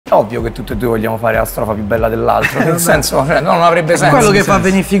È ovvio che tutti e due vogliamo fare la strofa più bella dell'altro, nel senso, cioè, non avrebbe senso. Quello che fa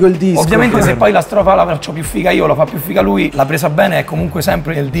venire figo il disco. Ovviamente se poi la strofa la faccio più figa io, la fa più figa lui, la presa bene è comunque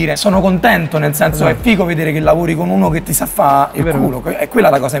sempre nel dire sono contento, nel senso è figo vedere che lavori con uno che ti sa fa il culo, è quella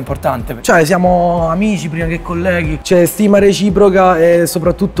la cosa importante. Cioè siamo amici prima che colleghi, c'è stima reciproca e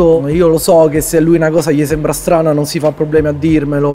soprattutto io lo so che se a lui una cosa gli sembra strana non si fa problemi a dirmelo.